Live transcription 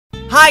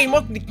Hi, and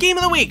welcome to Game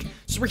of the Week!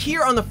 So we're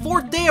here on the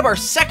 4th day of our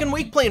 2nd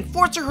week playing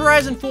Forza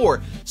Horizon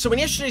 4. So in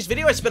yesterday's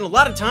video, I spent a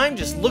lot of time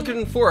just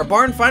looking for a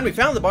barn find. We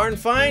found the barn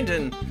find,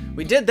 and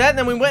we did that, and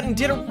then we went and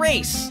did a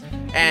race.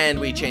 And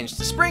we changed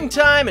to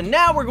springtime, and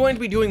now we're going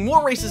to be doing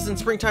more races in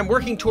springtime,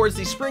 working towards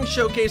the spring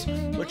showcase,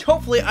 which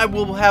hopefully I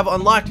will have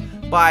unlocked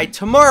by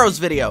tomorrow's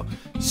video.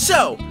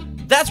 So,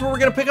 that's where we're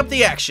going to pick up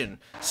the action.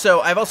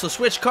 So, I've also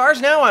switched cars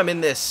now. I'm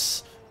in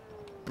this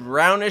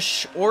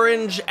brownish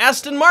orange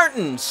Aston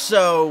Martin.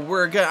 So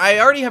I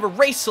already have a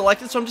race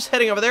selected, so I'm just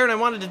heading over there, and I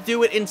wanted to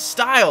do it in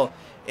style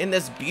in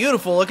this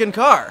beautiful looking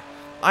car.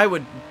 I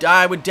would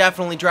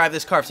definitely drive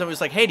this car. If somebody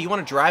was like, hey, do you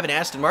want to drive an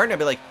Aston Martin? I'd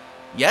be like,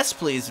 yes,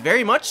 please,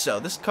 very much so.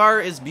 This car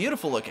is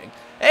beautiful looking.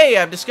 Hey,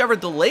 I've discovered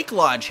the Lake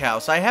Lodge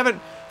house. I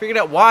haven't figured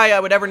out why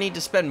I would ever need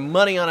to spend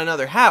money on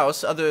another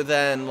house other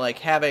than like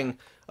having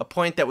a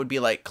point that would be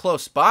like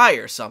close by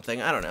or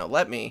something. I don't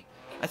know.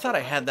 I thought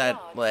I had that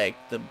like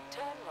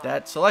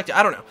that selected.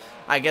 I don't know.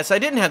 I guess I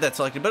didn't have that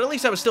selected, but at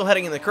least I was still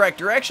heading in the correct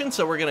direction,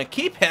 so we're going to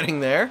keep heading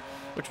there,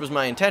 which was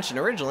my intention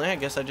originally. I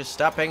guess I just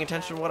stopped paying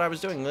attention to what I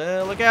was doing.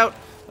 Look out.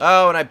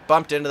 Oh, and I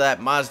bumped into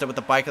that Mazda with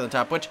the bike on the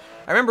top, which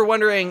I remember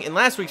wondering in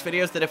last week's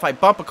videos that if I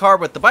bump a car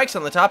with the bikes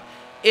on the top,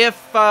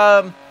 if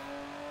the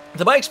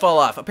bikes fall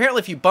off. Apparently,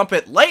 if you bump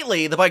it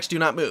lightly, the bikes do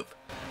not move.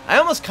 I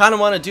almost kind of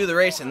want to do the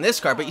race in this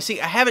car, but you see,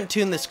 I haven't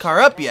tuned this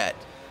car up yet.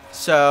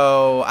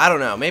 So, I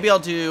don't know. Maybe I'll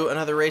do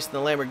another race in the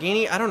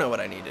Lamborghini. I don't know what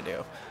I need to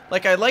do.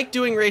 Like, I like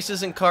doing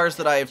races in cars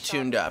that I have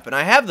tuned up. And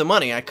I have the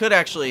money. I could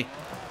actually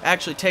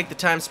take the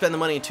time, spend the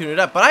money, and tune it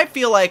up. But I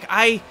feel like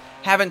I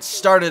haven't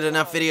started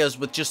enough videos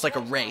with just, like, a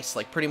race.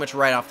 Like, pretty much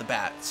right off the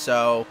bat.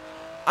 So,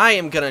 I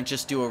am going to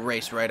just do a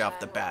race right off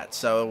the bat.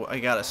 So, I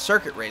got a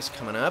circuit race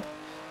coming up.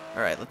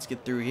 Alright, let's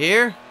get through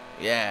here.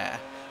 Yeah.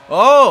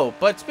 Oh,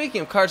 but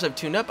speaking of cars I've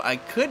tuned up, I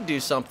could do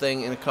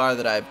something in the car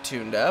that I've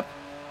tuned up.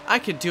 I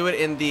could do it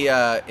in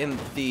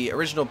the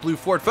original blue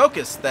Ford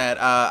Focus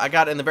that I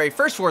got in the very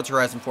first Forza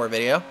Horizon 4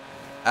 video.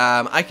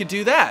 I could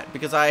do that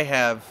because I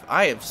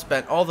have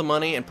spent all the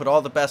money and put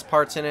all the best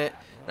parts in it,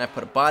 and I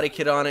put a body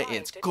kit on it.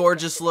 It's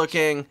gorgeous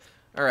looking.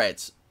 All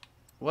right,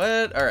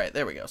 what? All right,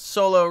 there we go.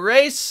 Solo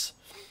race.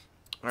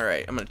 All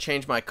right, I'm gonna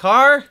change my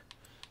car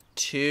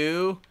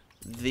to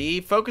the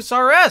Focus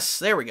RS.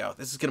 There we go.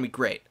 This is gonna be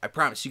great. I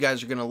promise you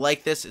guys are gonna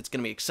like this. It's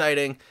gonna be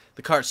exciting.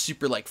 The car's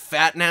super like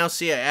fat now.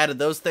 See, I added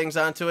those things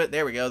onto it.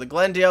 There we go. The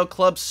Glendale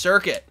Club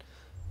Circuit.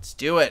 Let's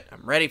do it.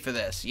 I'm ready for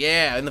this.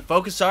 Yeah, and the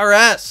Focus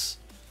RS.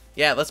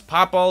 Yeah, let's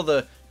pop all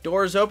the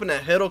doors open.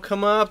 That hood will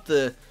come up.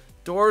 The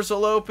doors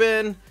will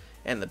open,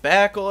 and the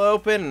back will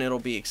open, and it'll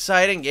be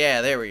exciting.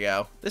 Yeah, there we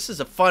go. This is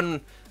a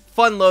fun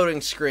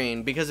loading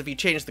screen, because if you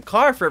change the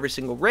car for every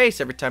single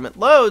race, every time it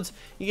loads,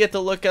 you get to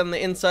look on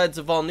the insides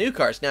of all new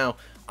cars. Now,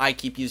 I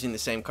keep using the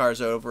same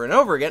cars over and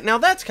over again. Now,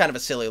 that's kind of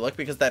a silly look,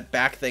 because that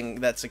back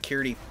thing, that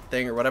security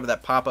thing, or whatever,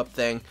 that pop-up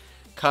thing,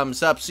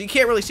 comes up, so you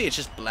can't really see. It's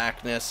just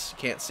blackness.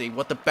 You can't see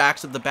what the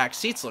backs of the back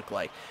seats look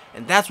like.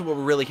 And that's what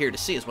we're really here to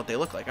see, is what they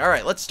look like.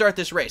 Alright, let's start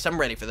this race.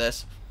 I'm ready for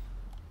this.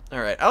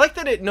 Alright, I like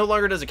that it no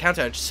longer does a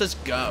countdown. It just says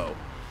go.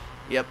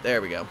 Yep,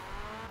 there we go.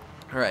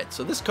 Alright,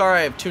 so this car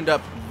I have tuned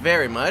up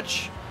very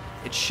much.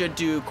 It should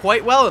do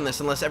quite well in this,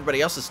 unless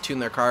everybody else has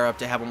tuned their car up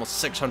to have almost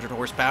 600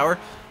 horsepower.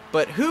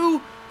 But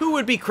who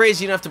would be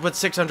crazy enough to put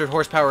 600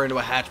 horsepower into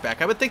a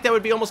hatchback? I would think that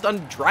would be almost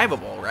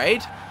undrivable,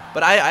 right?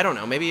 But I don't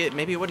know. Maybe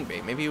it wouldn't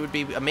be. Maybe it would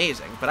be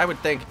amazing. But I would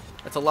think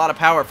that's a lot of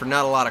power for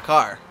not a lot of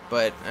car.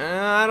 But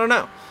I don't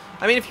know.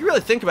 I mean, if you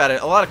really think about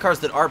it, a lot of cars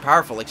that are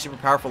powerful, like super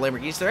powerful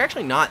Lamborghinis, they're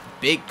actually not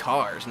big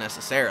cars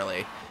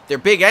necessarily. They're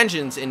big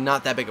engines in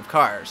not that big of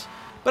cars.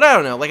 But I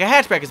don't know, like a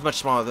hatchback is much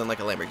smaller than like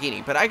a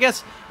Lamborghini, but I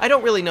guess I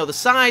don't really know the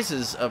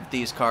sizes of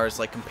these cars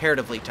like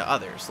comparatively to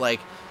others. Like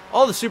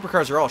all the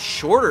supercars are all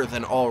shorter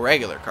than all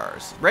regular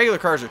cars. Regular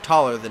cars are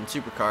taller than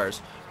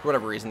supercars for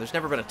whatever reason. There's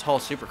never been a tall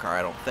supercar,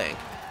 I don't think.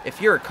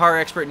 If you're a car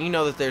expert and you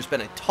know that there's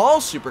been a tall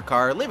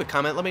supercar, leave a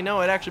comment, let me know.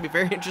 I'd actually be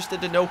very interested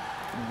to know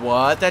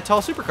what that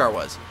tall supercar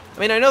was. I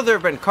mean, I know there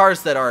have been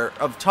cars that are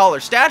of taller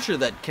stature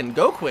that can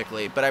go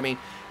quickly, but I mean,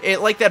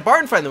 like that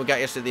barn find that we got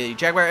yesterday, the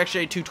Jaguar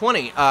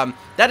XJ220,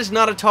 that is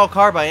not a tall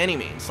car by any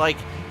means. Like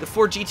the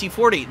Ford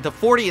GT40, the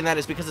 40 in that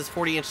is because it's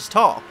 40 inches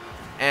tall.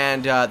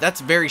 And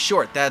that's very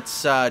short.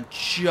 That's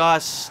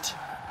just,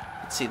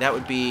 let's see, that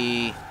would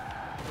be,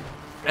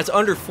 that's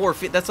under 4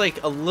 feet. That's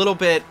like a little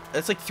bit,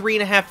 that's like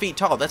 3.5 feet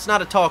tall. That's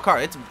not a tall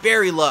car. It's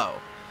very low.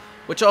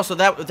 Which also,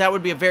 that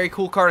would be a very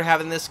cool car to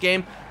have in this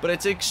game, but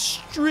it's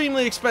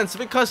extremely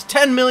expensive. It costs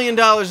 $10 million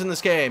in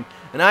this game,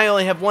 and I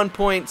only have 1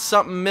 point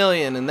something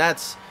million, and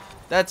that's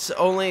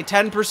only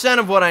 10%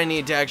 of what I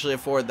need to actually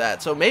afford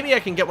that. So maybe I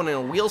can get one in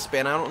a wheel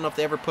spin. I don't know if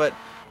they ever put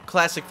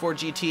classic Ford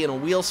GT in a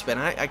wheel spin.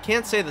 I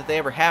can't say that they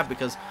ever have,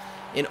 because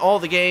in all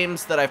the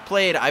games that I've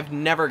played, I've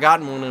never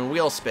gotten one in a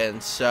wheel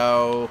spin.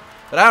 So,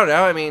 but I don't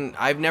know. I mean,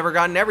 I've never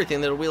gotten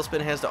everything that a wheel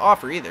spin has to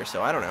offer either.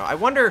 So I don't know. I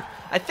wonder.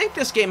 I think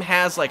this game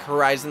has like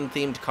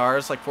Horizon-themed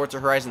cars, like Forza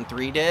Horizon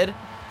 3 did.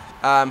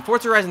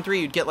 Forza Horizon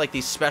 3, you'd get like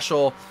these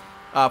special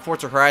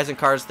Forza Horizon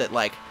cars that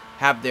like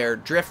have their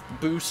drift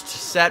boost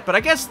set. But I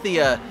guess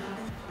the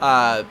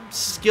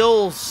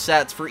skill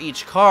sets for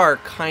each car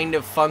kind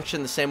of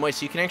function the same way.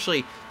 So you can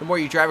actually, the more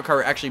you drive a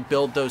car, actually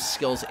build those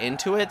skills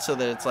into it so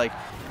that it's like,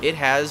 it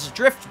has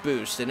drift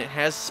boost and it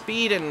has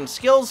speed and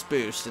skills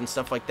boost and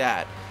stuff like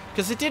that.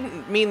 Because it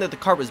didn't mean that the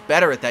car was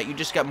better at that, you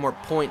just got more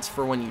points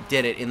for when you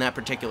did it in that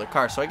particular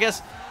car. So I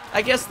guess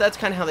that's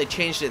kind of how they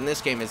changed it in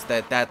this game, is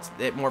that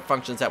it more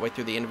functions that way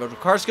through the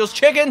individual car skills.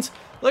 Chickens!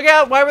 Look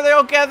out! Why were they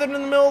all gathered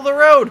in the middle of the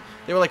road?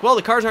 They were like, well,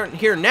 the cars aren't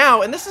here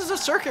now, and this is a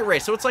circuit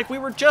race, so it's like we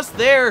were just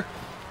there,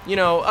 you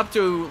know, up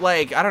to,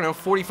 like, I don't know,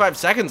 45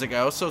 seconds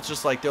ago, so it's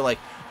just like, they're like,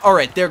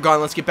 alright, they're gone,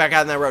 let's get back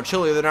out on that road.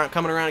 Surely they're not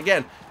coming around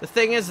again. The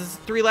thing is, it's a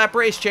 3-lap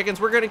race, chickens.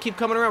 We're gonna keep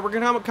coming around. We're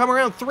gonna come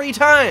around 3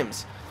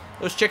 times.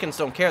 Those chickens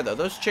don't care, though.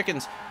 Those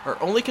chickens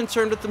are only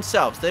concerned with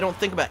themselves. They don't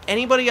think about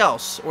anybody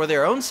else or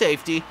their own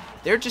safety.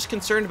 They're just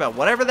concerned about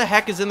whatever the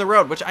heck is in the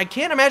road, which I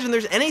can't imagine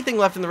there's anything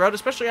left in the road,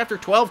 especially after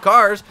 12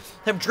 cars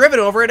have driven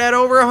over it at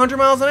over 100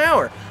 miles an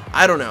hour.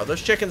 I don't know.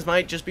 Those chickens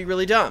might just be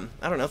really dumb.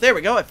 I don't know. There we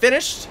go. I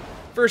finished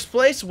first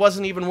place.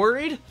 Wasn't even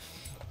worried.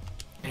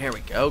 There we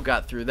go.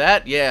 Got through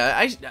that.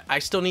 Yeah, I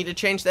still need to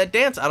change that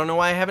dance. I don't know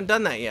why I haven't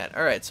done that yet.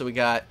 All right, so we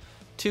got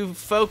 2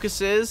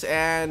 focuses,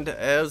 and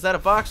was that a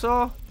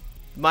Vauxhall?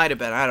 Might have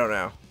been. I don't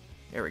know.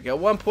 There we go.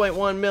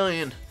 1.1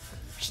 million.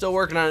 Still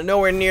working on it.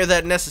 Nowhere near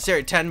that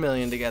necessary 10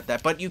 million to get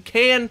that. But you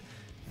can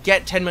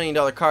get $10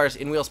 million cars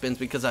in wheel spins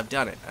because I've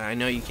done it. I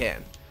know you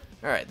can.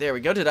 Alright, there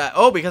we go.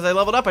 Oh, because I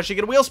leveled up, I should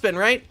get a wheel spin,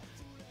 right?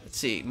 Let's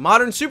see.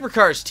 Modern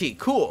Supercars T.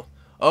 Cool.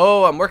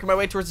 Oh, I'm working my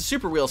way towards the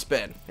super wheel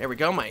spin. There we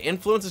go. My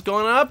influence is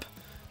going up.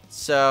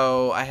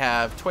 So I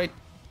have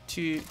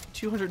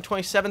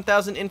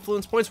 227,000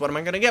 influence points. What am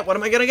I going to get? What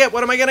am I going to get?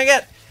 What am I going to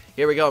get?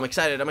 Here we go. I'm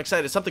excited. I'm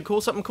excited. Something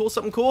cool, something cool,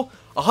 something cool.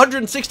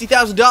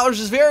 $160,000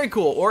 is very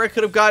cool. Or I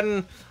could have gotten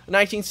a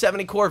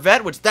 1970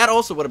 Corvette, which that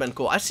also would have been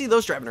cool. I see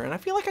those driving around. I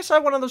feel like I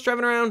saw one of those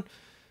driving around,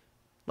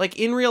 like,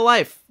 in real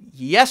life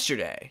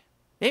yesterday.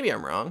 Maybe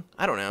I'm wrong.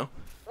 I don't know.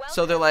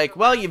 So they're like,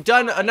 well, you've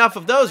done enough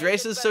of those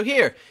races, so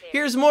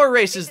here's more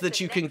races that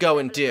you can go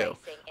and do.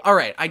 All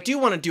right, I do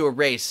want to do a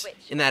race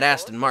in that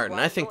Aston Martin.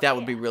 I think that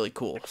would be really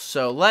cool.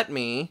 So let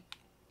me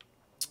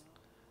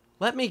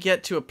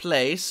get to a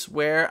place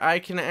where I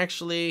can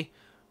actually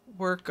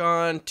work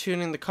on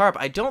tuning the car up.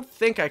 I don't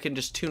think I can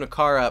just tune a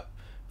car up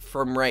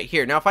from right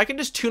here. Now, if I can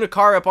just tune a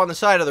car up on the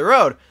side of the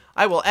road,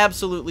 I will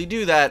absolutely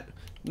do that,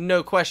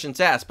 no questions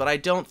asked, but I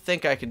don't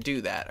think I can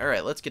do that. All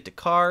right, let's get to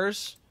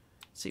cars.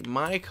 Let's see,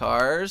 my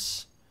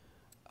cars.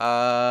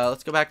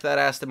 Let's go back to that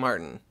Aston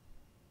Martin.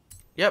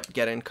 Yep,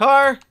 get in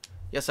car.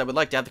 Yes, I would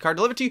like to have the car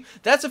delivered to you.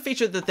 That's a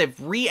feature that they've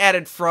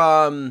re-added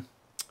from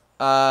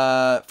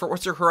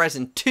Forza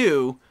Horizon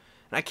 2.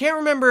 And I can't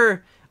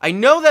remember, I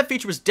know that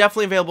feature was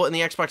definitely available in the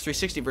Xbox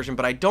 360 version,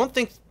 but I don't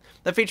think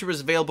that feature was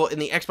available in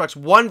the Xbox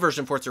One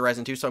version of Forza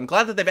Horizon 2, so I'm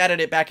glad that they've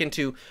added it back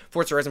into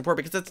Forza Horizon 4,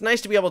 because it's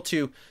nice to be able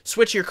to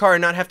switch your car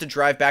and not have to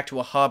drive back to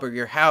a hub or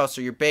your house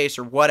or your base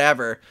or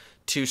whatever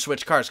to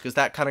switch cars, because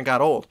that kind of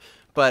got old.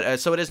 But,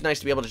 so it is nice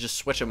to be able to just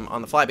switch them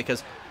on the fly,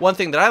 because one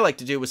thing that I like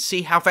to do was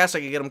see how fast I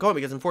could get them going,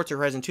 because in Forza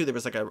Horizon 2 there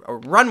was like a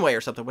runway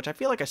or something, which I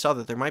feel like I saw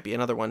that there might be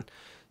another one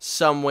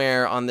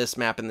somewhere on this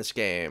map in this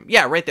game.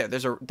 Yeah, right there.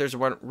 There's a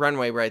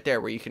runway right there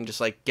where you can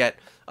just like get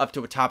up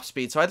to a top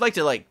speed. So I'd like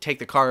to like take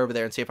the car over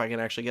there and see if I can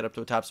actually get up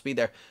to a top speed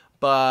there.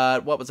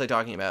 But what was I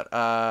talking about?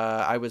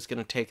 I was going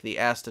to take the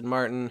Aston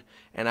Martin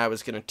and I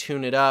was going to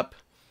tune it up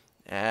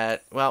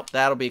at, well,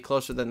 that'll be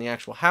closer than the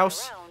actual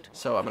house.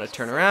 So I'm going to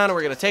turn around and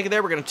we're going to take it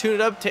there. We're going to tune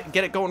it up,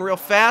 get it going real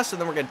fast,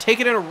 and then we're going to take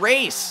it in a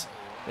race.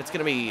 It's going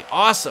to be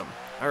awesome.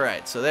 All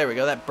right, so there we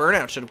go. That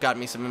burnout should have gotten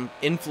me some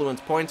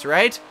influence points,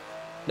 right?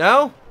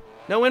 No?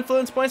 No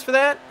influence points for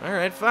that? All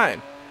right,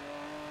 fine.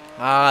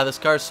 Ah, this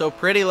car's so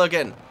pretty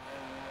looking.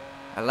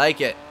 I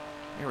like it.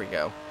 There we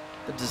go.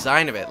 The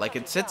design of it, like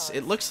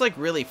it looks like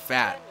really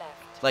fat,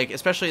 like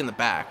especially in the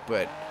back,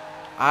 but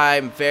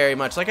I'm very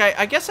much, like,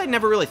 I guess I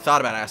never really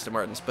thought about Aston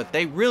Martins, but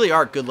they really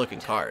are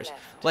good-looking cars.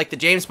 Like the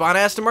James Bond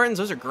Aston Martins,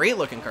 those are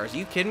great-looking cars. Are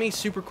you kidding me?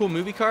 Super cool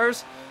movie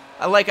cars.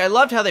 I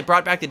loved how they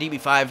brought back the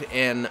DB5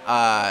 in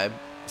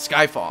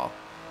Skyfall,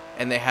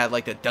 and they had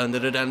like the dun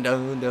dun dun dun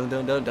dun dun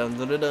dun dun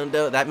dun dun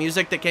dun, that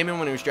music that came in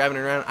when he was driving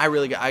around. I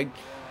will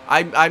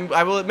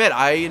admit,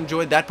 I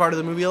enjoyed that part of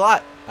the movie a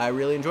lot. I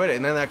really enjoyed it,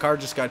 and then that car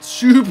just got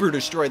super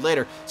destroyed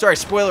later. Sorry,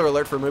 spoiler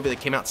alert for a movie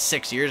that came out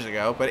 6 years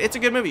ago, but it's a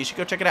good movie. You should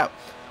go check it out.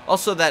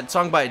 Also, that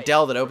song by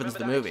Adele that opens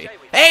the movie.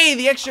 Hey,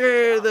 the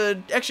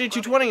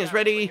XJ220 is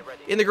ready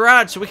in the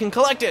garage, so we can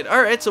collect it.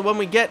 All right, so when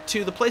we get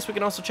to the place, we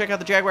can also check out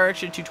the Jaguar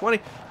XJ220.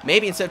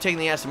 Maybe instead of taking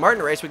the Aston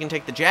Martin race, we can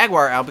take the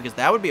Jaguar out, because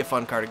that would be a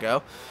fun car to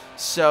go.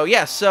 So,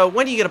 yeah, so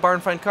when you get a barn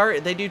find car,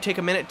 they do take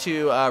a minute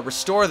to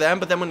restore them,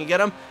 but then when you get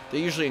them, they're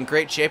usually in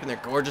great shape, and they're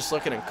gorgeous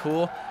looking and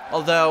cool.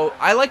 Although,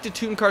 I like to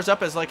tune cars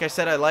up, as like I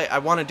said, I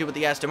want to do with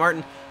the Aston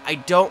Martin. I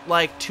don't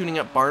like tuning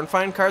up barn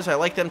find cars. I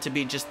like them to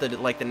be just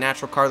the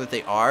natural car that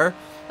they are.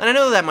 And I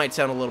know that might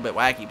sound a little bit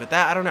wacky, but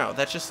that, I don't know,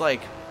 that's just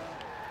like,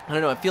 I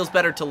don't know, it feels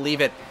better to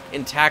leave it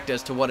intact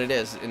as to what it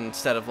is,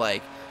 instead of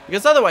like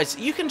Because otherwise,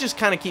 you can just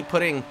kind of keep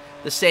putting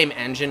the same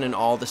engine in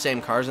all the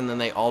same cars, and then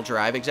they all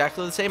drive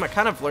exactly the same. I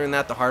kind of learned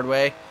that the hard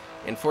way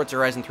in Forza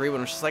Horizon 3, when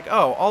it was just like,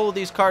 oh, all of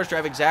these cars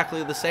drive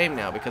exactly the same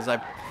now, because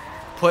I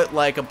put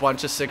like a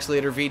bunch of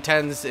 6-liter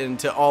V10s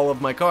into all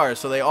of my cars,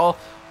 so they all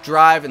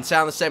drive and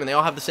sound the same, and they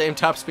all have the same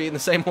top speed and the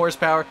same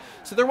horsepower,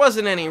 so there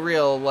wasn't any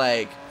real,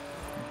 like,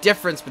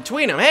 difference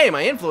between them. Hey,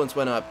 my influence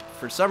went up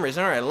for some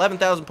reason. Alright,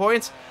 11,000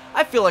 points.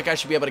 I feel like I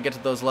should be able to get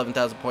to those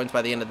 11,000 points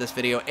by the end of this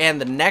video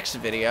and the next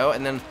video,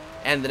 and then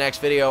end the next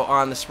video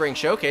on the spring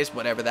showcase,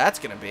 whatever that's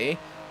gonna be.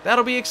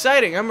 That'll be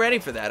exciting. I'm ready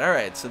for that.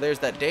 Alright, so there's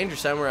that danger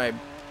sign where I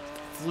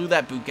flew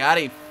that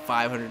Bugatti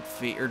 500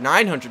 feet, or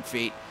 900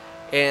 feet,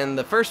 in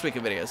the first week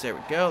of videos. There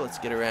we go. Let's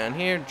get around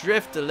here,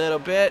 drift a little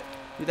bit.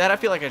 Do that. I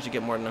feel like I should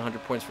get more than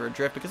 100 points for a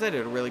drift, because I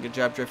did a really good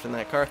job drifting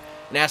that car.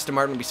 An Aston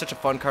Martin would be such a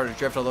fun car to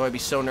drift, although I'd be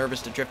so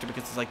nervous to drift it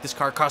because it's like, this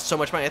car costs so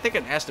much money. I think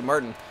an Aston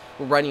Martin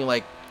will run you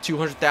like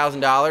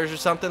 $200,000 or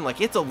something.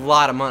 Like, it's a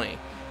lot of money.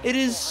 It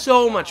is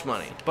so much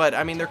money. But,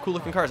 I mean, they're cool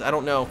looking cars. I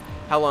don't know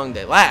how long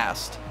they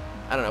last.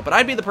 I don't know. But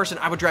I'd be the person,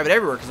 I would drive it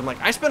everywhere, because I'm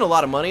like, I spent a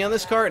lot of money on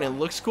this car and it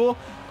looks cool.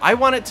 I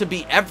want it to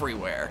be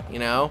everywhere, you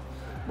know?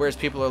 Whereas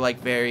people are like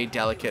very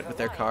delicate with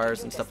their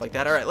cars and stuff like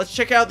that. Alright, let's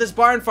check out this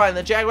barn find,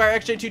 the Jaguar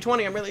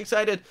XJ220. I'm really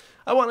excited.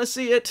 I want to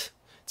see it.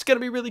 It's going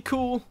to be really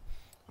cool.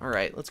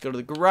 Alright, let's go to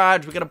the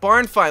garage. We got a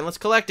barn find. Let's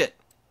collect it.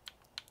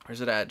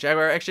 Where's it at?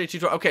 Jaguar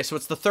XJ220. Okay, so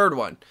it's the third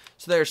one.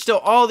 So there's still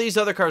all these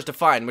other cars to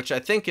find, which I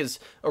think is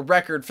a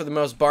record for the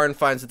most barn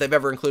finds that they've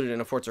ever included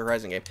in a Forza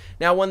Horizon game.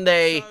 Now, when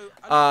they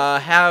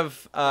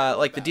have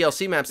like the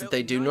DLC maps that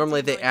they do,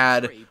 normally they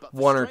add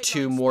 1 or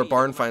 2 more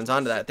barn finds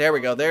onto that. There we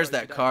go. There's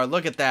that car.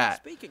 Look at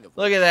that.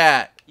 Look at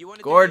that.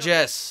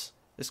 Gorgeous.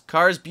 This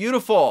car is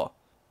beautiful.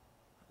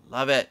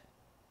 Love it.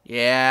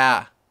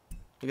 Yeah.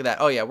 Look at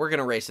that. Oh, yeah, we're going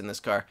to race in this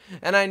car.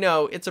 And I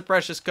know it's a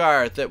precious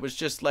car that was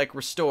just, like,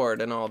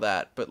 restored and all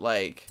that. But,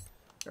 like,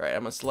 all right,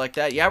 I'm going to select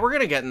that. Yeah, we're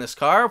going to get in this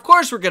car. Of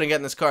course we're going to get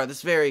in this car.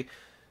 This very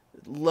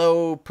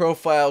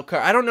low-profile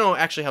car. I don't know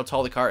actually how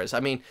tall the car is. I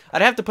mean,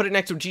 I'd have to put it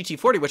next to a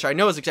GT40, which I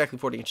know is exactly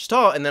 40 inches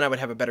tall, and then I would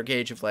have a better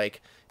gauge of,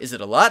 like, is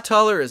it a lot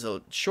taller? Is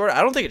it shorter?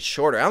 I don't think it's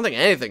shorter. I don't think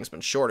anything's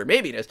been shorter.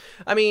 Maybe it is.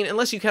 I mean,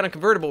 unless you kind of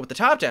convertible with the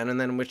top down,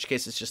 and then in which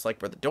case it's just, like,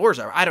 where the doors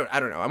are. I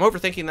don't know. I'm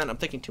overthinking that, and I'm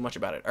thinking too much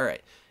about it. All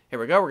right. Here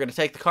we go. We're going to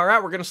take the car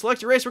out. We're going to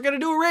select a race. We're going to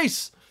do a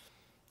race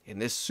in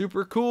this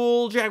super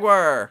cool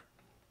Jaguar.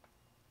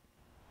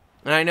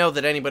 And I know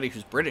that anybody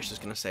who's British is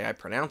going to say I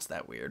pronounced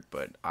that weird,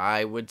 but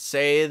I would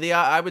say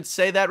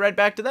that right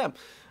back to them.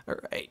 All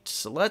right.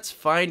 So let's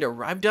find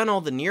I've done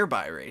all the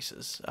nearby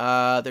races.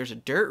 There's a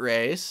dirt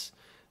race.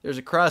 There's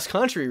a cross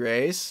country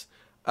race.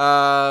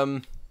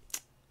 Is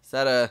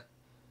that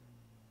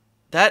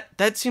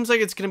that seems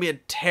like it's going to be a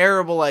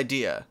terrible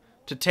idea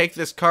to take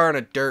this car on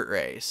a dirt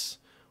race.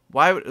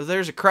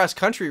 There's a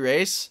cross-country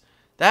race.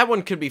 That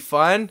one could be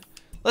fun.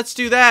 Let's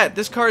do that.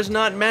 This car is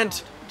not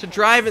meant to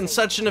drive in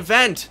such an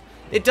event.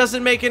 It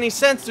doesn't make any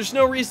sense. There's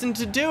no reason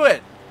to do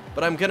it.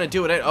 But I'm gonna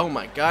do it. Oh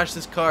my gosh,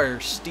 this car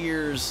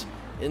steers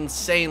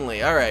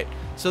insanely. Alright,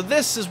 so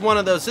this is one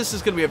of those. This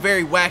is gonna be a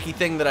very wacky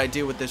thing that I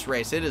do with this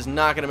race. It is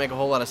not gonna make a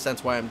whole lot of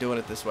sense why I'm doing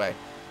it this way.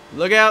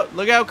 Look out,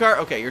 car.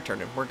 Okay, you're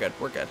turning. We're good,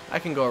 we're good. I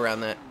can go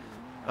around that.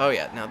 Oh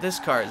yeah, now this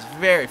car is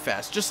very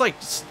fast. Just like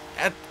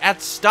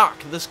at stock,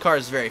 this car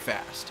is very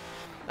fast.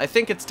 I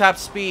think its top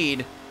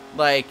speed,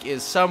 like,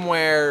 is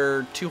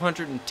somewhere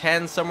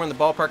 210, somewhere in the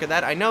ballpark of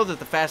that. I know that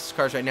the fastest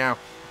cars right now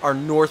are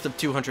north of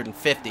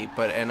 250,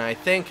 and I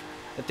think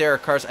that there are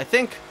cars, I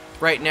think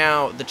right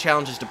now the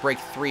challenge is to break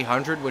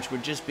 300, which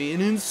would just be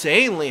an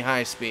insanely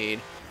high speed.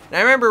 And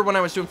I remember when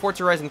I was doing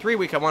Forza Horizon 3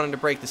 week, I wanted to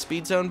break the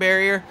speed zone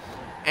barrier,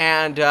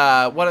 and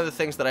one of the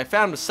things that I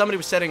found was somebody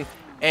was setting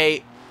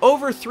a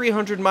over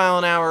 300 mile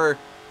an hour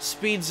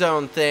speed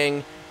zone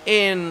thing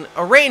in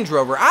a Range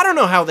Rover. I don't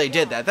know how they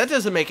did that. That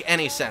doesn't make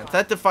any sense.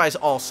 That defies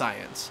all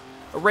science.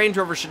 A Range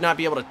Rover should not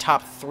be able to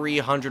top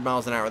 300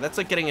 miles an hour. That's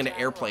like getting into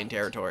airplane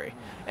territory.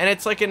 And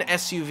it's like an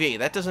SUV.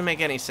 That doesn't make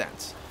any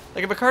sense.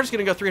 Like, if a car's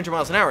going to go 300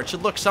 miles an hour, it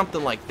should look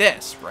something like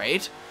this,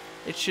 right?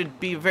 It should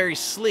be a very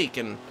sleek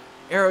and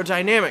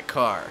aerodynamic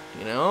car,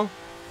 you know?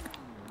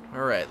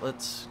 Alright,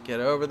 let's get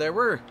over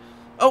there.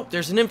 Oh,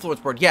 there's an influence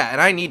board. Yeah, and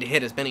I need to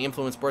hit as many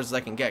influence boards as I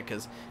can get,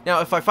 because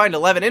now if I find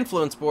 11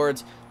 influence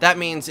boards, that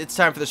means it's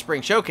time for the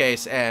spring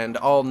showcase, and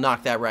I'll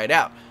knock that right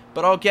out.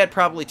 But I'll get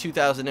probably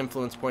 2,000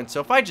 influence points, so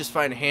if I just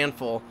find a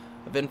handful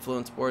of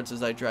influence boards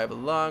as I drive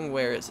along,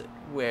 where is it?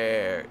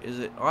 Where is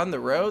it? On the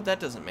road? That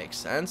doesn't make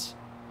sense.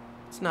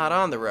 It's not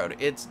on the road.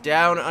 It's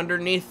down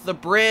underneath the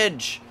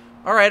bridge.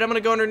 Alright, I'm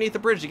going to go underneath the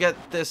bridge to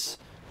get this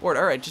board.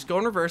 Alright, just go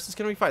in reverse. It's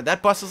going to be fine.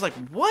 That bus is like,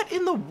 what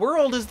in the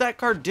world is that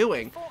car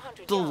doing?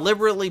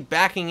 Deliberately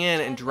backing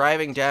in and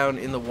driving down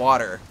in the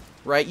water,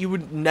 right? You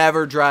would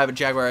never drive a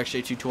Jaguar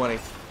XJ220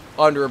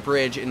 under a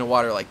bridge in the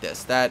water like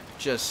this. That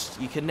just,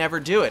 you could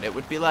never do it. It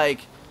would be like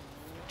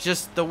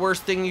just the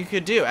worst thing you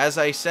could do. As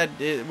I said,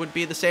 it would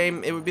be the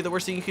same, it would be the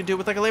worst thing you could do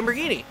with like a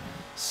Lamborghini.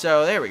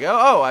 So there we go.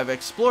 Oh, I've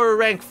Explorer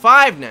rank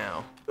 5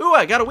 now. Ooh,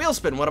 I got a wheel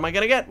spin. What am I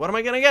gonna get? What am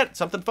I gonna get?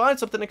 Something fun?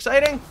 Something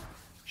exciting?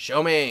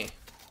 Show me.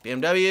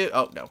 BMW.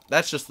 Oh, no.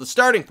 That's just the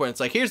starting point. It's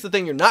like, here's the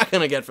thing you're not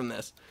going to get from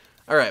this.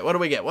 All right, what do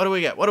we get? What do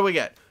we get? What do we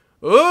get?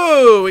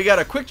 Ooh, we got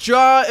a quick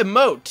draw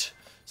emote.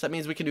 So that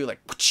means we can do like,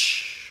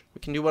 we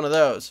can do one of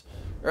those.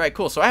 All right,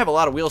 cool. So I have a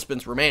lot of wheel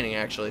spins remaining,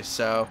 actually.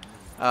 So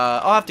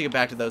I'll have to get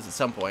back to those at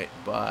some point.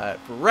 But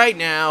for right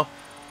now,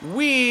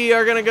 we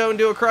are going to go and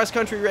do a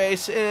cross-country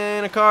race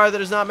in a car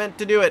that is not meant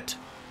to do it.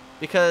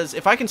 Because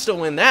if I can still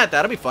win that,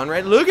 that'll be fun,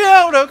 right? Look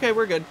out! Okay,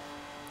 we're good.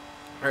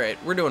 All right,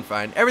 we're doing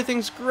fine.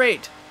 Everything's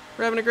great.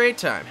 We're having a great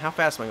time. How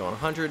fast am I going?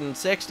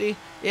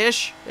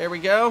 160-ish? There we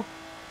go.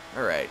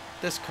 All right,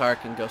 this car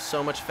can go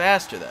so much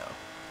faster, though.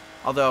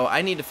 Although,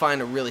 I need to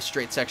find a really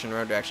straight section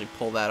road to actually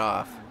pull that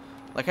off.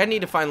 Like, I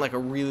need to find, like, a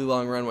really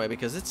long runway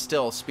because it's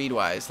still,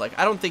 speed-wise, like,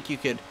 I don't think you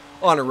could,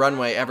 on a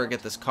runway, ever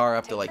get this car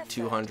up to, like,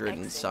 200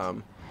 and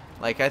some.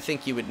 Like, I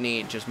think you would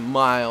need just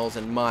miles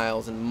and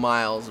miles and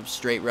miles of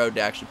straight road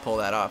to actually pull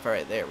that off. All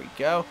right, there we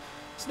go.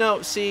 So,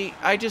 no, see,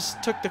 I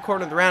just took the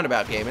corner of the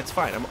roundabout game. It's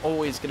fine. I'm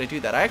always going to do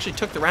that. I actually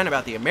took the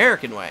roundabout the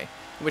American way,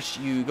 which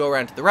you go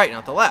around to the right,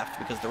 not the left,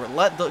 because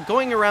the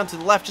going around to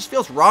the left just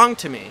feels wrong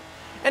to me.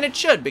 And it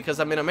should, because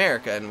I'm in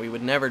America, and we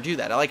would never do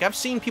that. Like, I've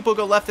seen people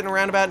go left in a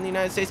roundabout in the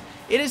United States.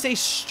 It is a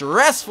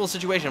stressful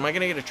situation. Am I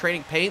going to get a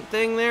trading paint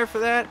thing there for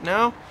that?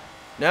 No?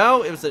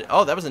 No? It was a,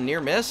 oh, that was a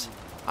near miss?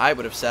 I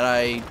would have said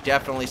I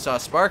definitely saw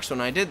sparks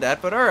when I did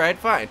that, but alright,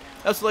 fine.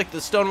 That's like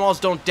the stone walls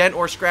don't dent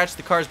or scratch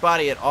the car's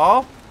body at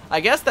all. I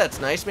guess that's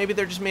nice. Maybe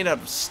they're just made out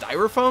of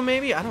styrofoam,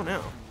 maybe? I don't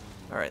know.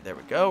 Alright, there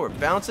we go. We're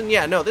bouncing.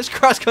 Yeah, no, this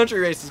cross-country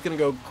race is going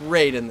to go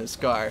great in this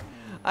car.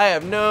 I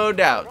have no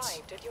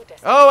doubts.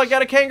 Oh, I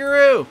got a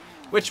kangaroo,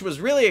 which was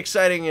really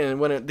exciting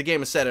when the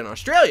game is set in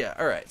Australia.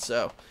 Alright,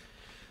 so...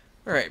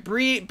 Alright,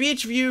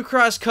 beach view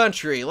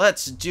cross-country.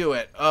 Let's do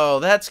it. Oh,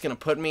 that's going to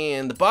put me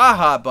in the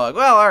Baja bug.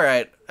 Well,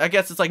 alright. I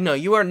guess it's like, no,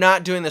 you are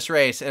not doing this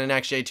race in an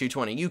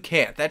XJ220. You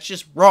can't. That's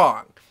just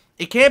wrong.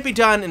 It can't be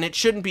done, and it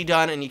shouldn't be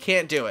done, and you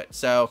can't do it.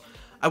 So,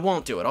 I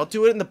won't do it. I'll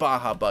do it in the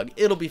Baja bug.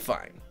 It'll be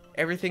fine.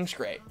 Everything's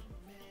great.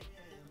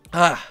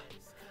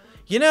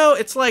 You know,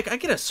 it's like I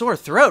get a sore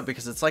throat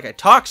because it's like I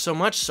talk so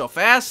much so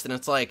fast, and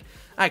it's like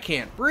I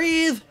can't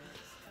breathe.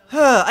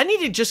 I need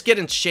to just get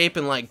in shape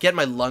and like get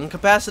my lung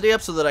capacity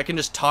up so that I can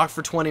just talk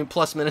for 20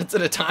 plus minutes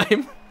at a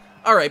time.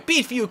 All right,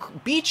 beach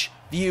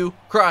view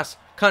cross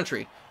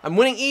country. I'm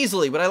winning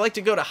easily, but I like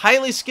to go to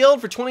highly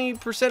skilled for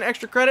 20%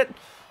 extra credit.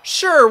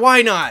 Sure,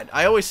 why not?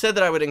 I always said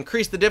that I would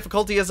increase the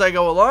difficulty as I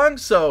go along,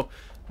 so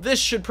this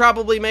should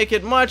probably make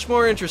it much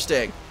more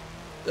interesting.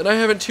 And I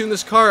haven't tuned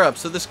this car up,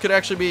 so this could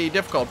actually be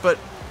difficult, but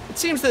it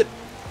seems that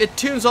it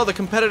tunes all the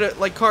competitive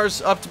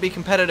cars up to be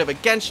competitive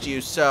against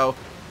you, so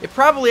it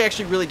probably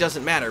actually really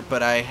doesn't matter.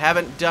 But I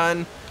haven't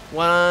done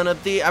one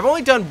of the... I've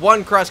only done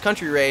one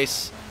cross-country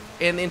race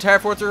in the entire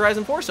Forza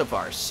Horizon 4 so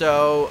far,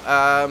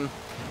 so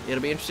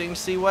it'll be interesting to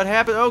see what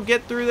happens. Oh,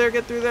 get through there,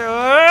 get through there.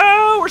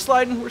 Oh, we're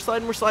sliding,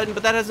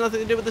 but that has nothing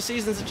to do with the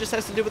seasons. It just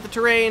has to do with the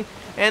terrain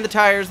and the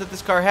tires that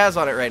this car has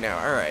on it right now.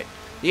 All right.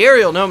 The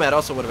aerial Nomad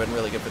also would have been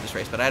really good for this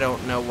race, but I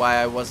don't know why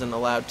I wasn't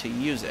allowed to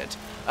use it.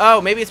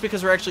 Oh, maybe it's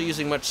because we're actually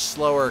using much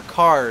slower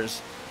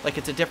cars. Like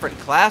it's a different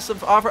class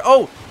of offer.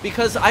 Oh,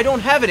 because I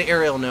don't have an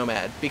aerial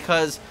Nomad,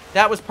 because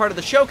that was part of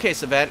the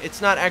showcase event.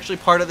 It's not actually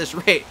part of this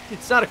race.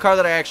 It's not a car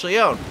that I actually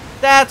own.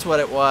 That's what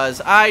it was.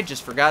 I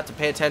just forgot to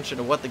pay attention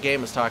to what the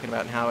game was talking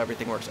about and how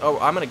everything works. Oh,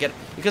 I'm going to get it.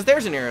 Because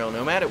there's an aerial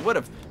Nomad. It would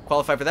have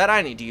qualified for that.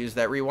 I need to use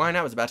that rewind.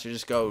 I was about to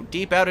just go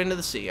deep out into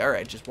the sea. All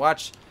right, just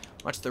watch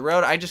the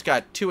road. I just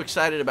got too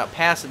excited about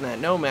passing that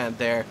Nomad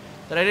there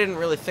that I didn't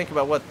really think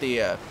about what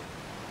the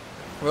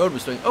road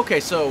was doing. Okay,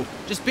 so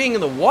just being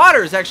in the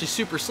water is actually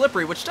super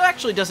slippery, which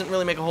actually doesn't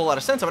really make a whole lot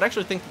of sense. I would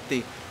actually think that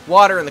the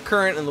water and the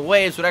current and the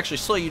waves would actually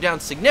slow you down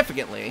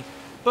significantly.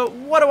 But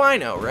what do I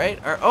know, right?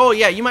 Or, oh,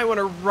 yeah, you might want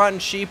to run,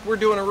 sheep. We're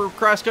doing a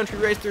cross-country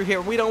race through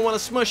here. We don't want to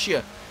smush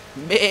you.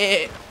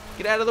 Meh.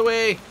 Get out of the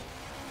way.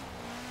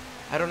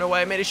 I don't know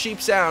why I made a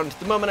sheep sound.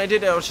 The moment I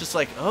did it, I was just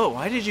like, oh,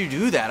 why did you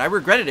do that? I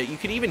regretted it. You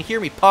could even hear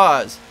me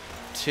pause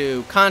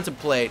to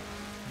contemplate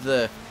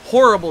the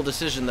horrible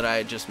decision that I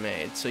had just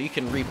made. So you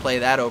can replay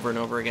that over and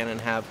over again and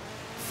have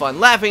fun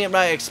laughing at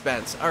my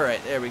expense. All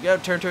right, there we go.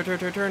 Turn, turn, turn,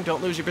 turn, turn.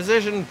 Don't lose your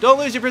position. Don't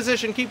lose your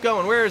position. Keep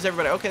going. Where is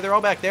everybody? Okay, they're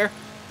all back there.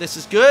 This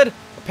is good.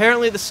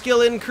 Apparently the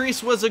skill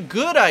increase was a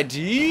good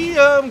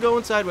idea. I'm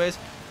going sideways.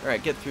 All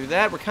right, get through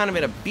that. We're kind of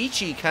in a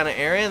beachy kind of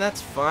area.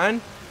 That's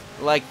fun.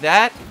 Like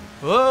that.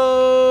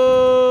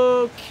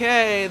 Okay,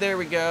 there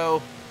we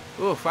go.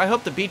 Oof, I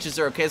hope the beaches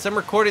are okay. As I'm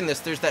recording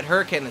this, there's that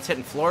hurricane that's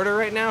hitting Florida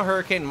right now,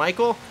 Hurricane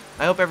Michael.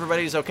 I hope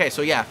everybody's okay.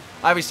 So yeah,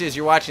 obviously as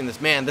you're watching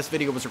this, man, this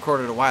video was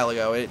recorded a while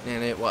ago,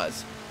 and it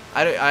was.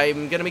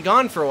 I'm going to be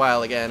gone for a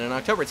while again in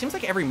October. It seems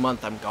like every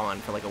month I'm gone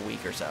for like a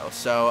week or so.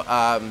 So,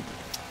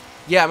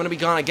 yeah, I'm going to be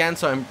gone again,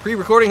 so I'm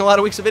pre-recording a lot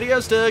of weeks of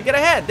videos to get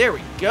ahead. There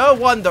we go.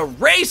 Won the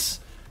race.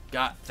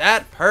 Got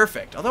that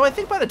perfect. Although I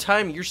think by the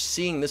time you're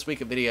seeing this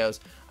week of videos,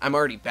 I'm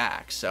already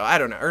back. So I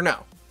don't know. Or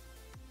no.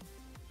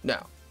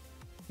 No.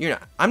 You're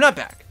not. I'm not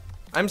back.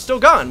 I'm still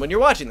gone when you're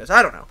watching this.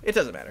 I don't know. It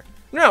doesn't matter.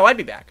 No, I'd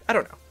be back. I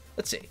don't know.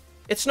 Let's see.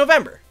 It's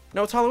November.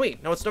 No, it's Halloween.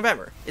 No, it's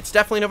November. It's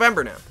definitely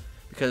November now.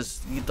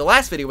 Because the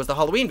last video was the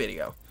Halloween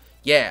video.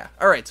 Yeah.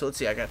 Alright, so let's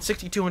see. I got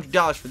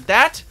 $6,200 for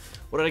that.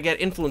 What did I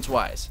get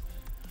influence-wise?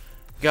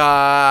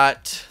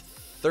 Got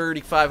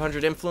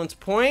 3,500 influence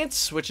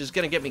points, which is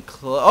going to get me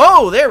close.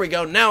 Oh, there we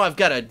go. Now I've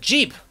got a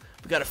Jeep.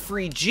 We got a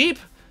free Jeep.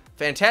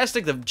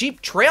 Fantastic. The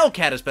Jeep Trail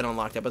Cat has been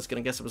unlocked. I was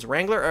going to guess it was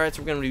Wrangler. Alright,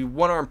 so we're going to do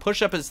one-arm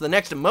push-up as the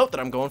next emote that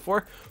I'm going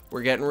for.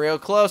 We're getting real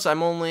close.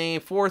 I'm only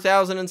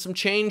 4,000 and some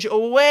change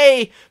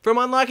away from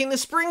unlocking the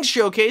Spring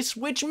Showcase,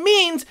 which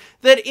means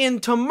that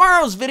in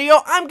tomorrow's video,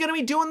 I'm going to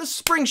be doing the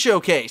Spring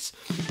Showcase.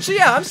 So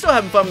yeah, I'm still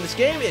having fun with this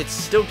game. It's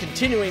still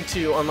continuing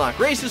to unlock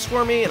races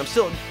for me, and I'm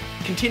still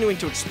continuing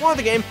to explore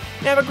the game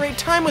and have a great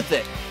time with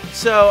it.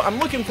 So I'm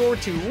looking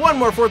forward to one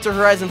more Forza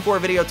Horizon 4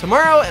 video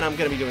tomorrow, and I'm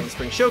going to be doing the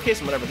Spring Showcase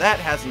and whatever that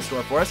has in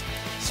store for us.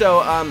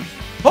 So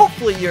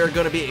hopefully you're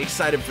going to be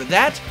excited for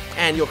that,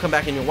 and you'll come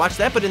back and you'll watch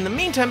that. But in the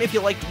meantime, if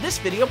you liked this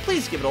video,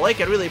 please give it a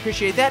like. I'd really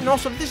appreciate that. And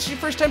also, if this is your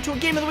first time to a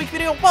Game of the Week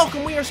video,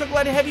 welcome. We are so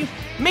glad to have you.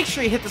 Make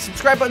sure you hit the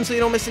subscribe button so you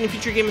don't miss any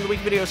future Game of the Week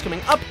videos coming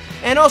up.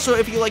 And also,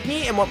 if you like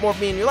me and want more of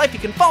me in your life, you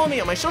can follow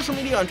me on my social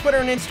media on Twitter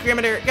and Instagram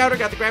at Eric Gauder.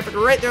 Got the graphic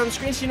right there on the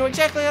screen so you know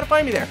exactly how to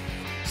find me there.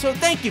 So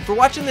thank you for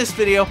watching this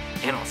video,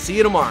 and I'll see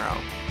you tomorrow.